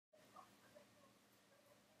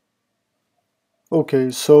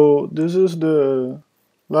Okay, so this is the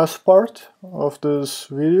last part of this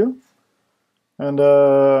video, and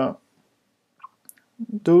those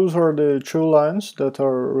are the two lines that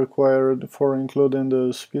are required for including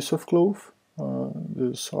this piece of cloth,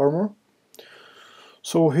 this armor.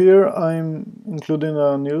 So here I'm including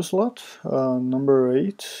a new slot, number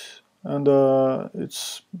 8, and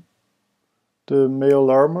it's the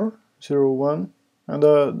male armor 01, and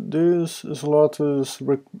this slot is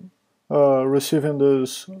receiving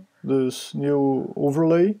this new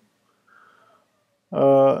overlay.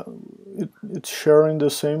 Uh, it's sharing the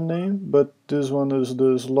same name, but this one is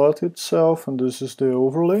the slot itself, and this is the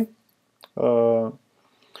overlay. And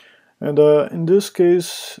in this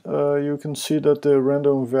case, you can see that the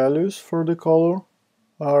random values for the color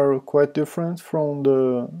are quite different from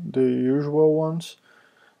the usual ones.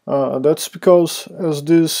 That's because as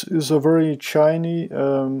this is a very shiny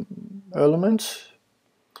element,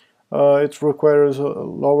 it requires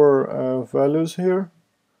lower values here.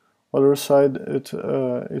 Other side, it's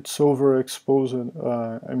overexposed.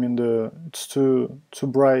 I mean, it's too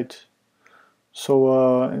bright.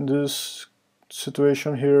 So in this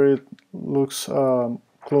situation here, it looks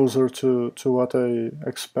closer to what I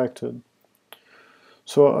expected.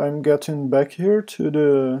 So I'm getting back here to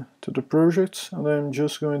the project, and I'm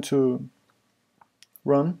just going to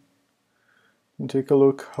run and take a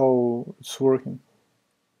look how it's working.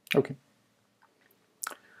 Okay.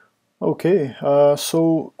 Okay,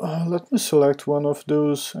 so let me select one of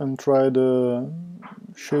those and try the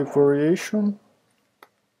shape variation.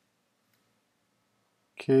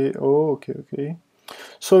 Okay, oh, okay.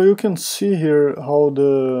 So you can see here how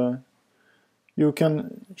you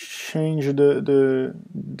can change the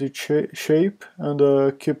shape and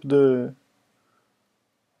keep the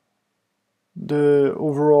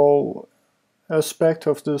overall aspect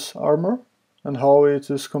of this armor and how it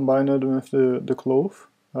is combined with the cloth.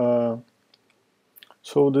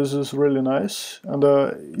 So this is really nice, and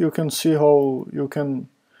you can see how you can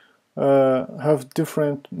have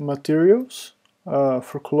different materials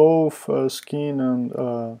for cloth, skin, and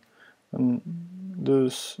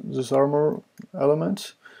this armor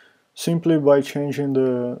elements simply by changing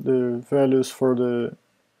the values for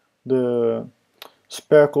the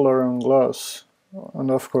specular and gloss,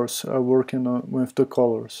 and of course working with the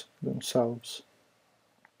colors themselves.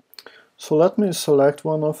 So let me select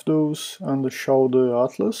one of those and show the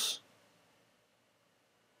atlas.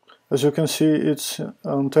 As you can see, it's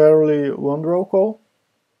entirely one draw call,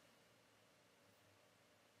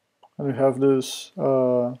 and we have this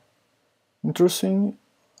interesting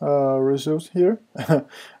result here.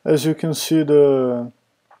 As you can see, the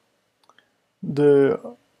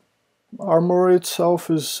armor itself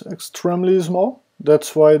is extremely small.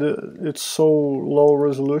 That's why it's so low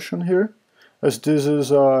resolution here, as this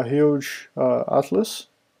is a huge atlas.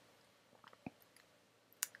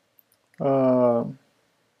 So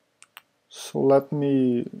let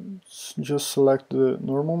me just select the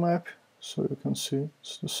normal map so you can see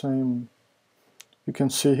it's the same. You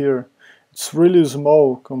can see here it's really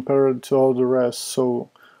small compared to all the rest,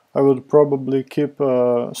 so I would probably keep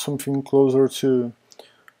something closer to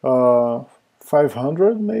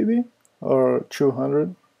 500 maybe, or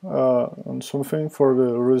 200 and something for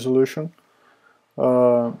the resolution.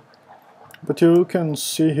 But you can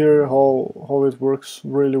see here how it works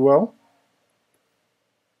really well.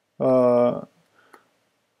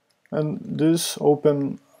 And this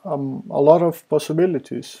open a lot of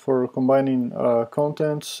possibilities for combining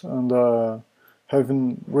contents and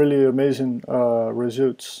having really amazing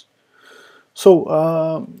results.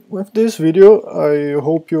 So with this video, I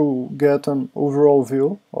hope you get an overall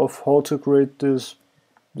view of how to create this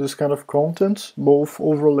kind of content, both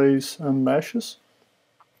overlays and meshes.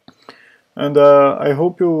 And I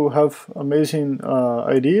hope you have amazing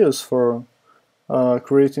ideas for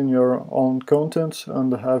creating your own content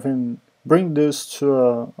and bring this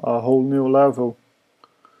to a whole new level.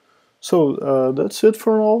 So that's it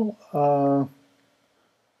for now.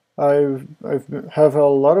 I have a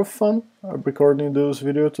lot of fun recording those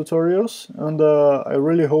video tutorials, and I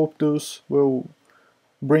really hope those will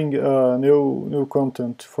bring new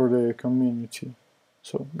content for the community.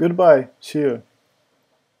 So goodbye, see you.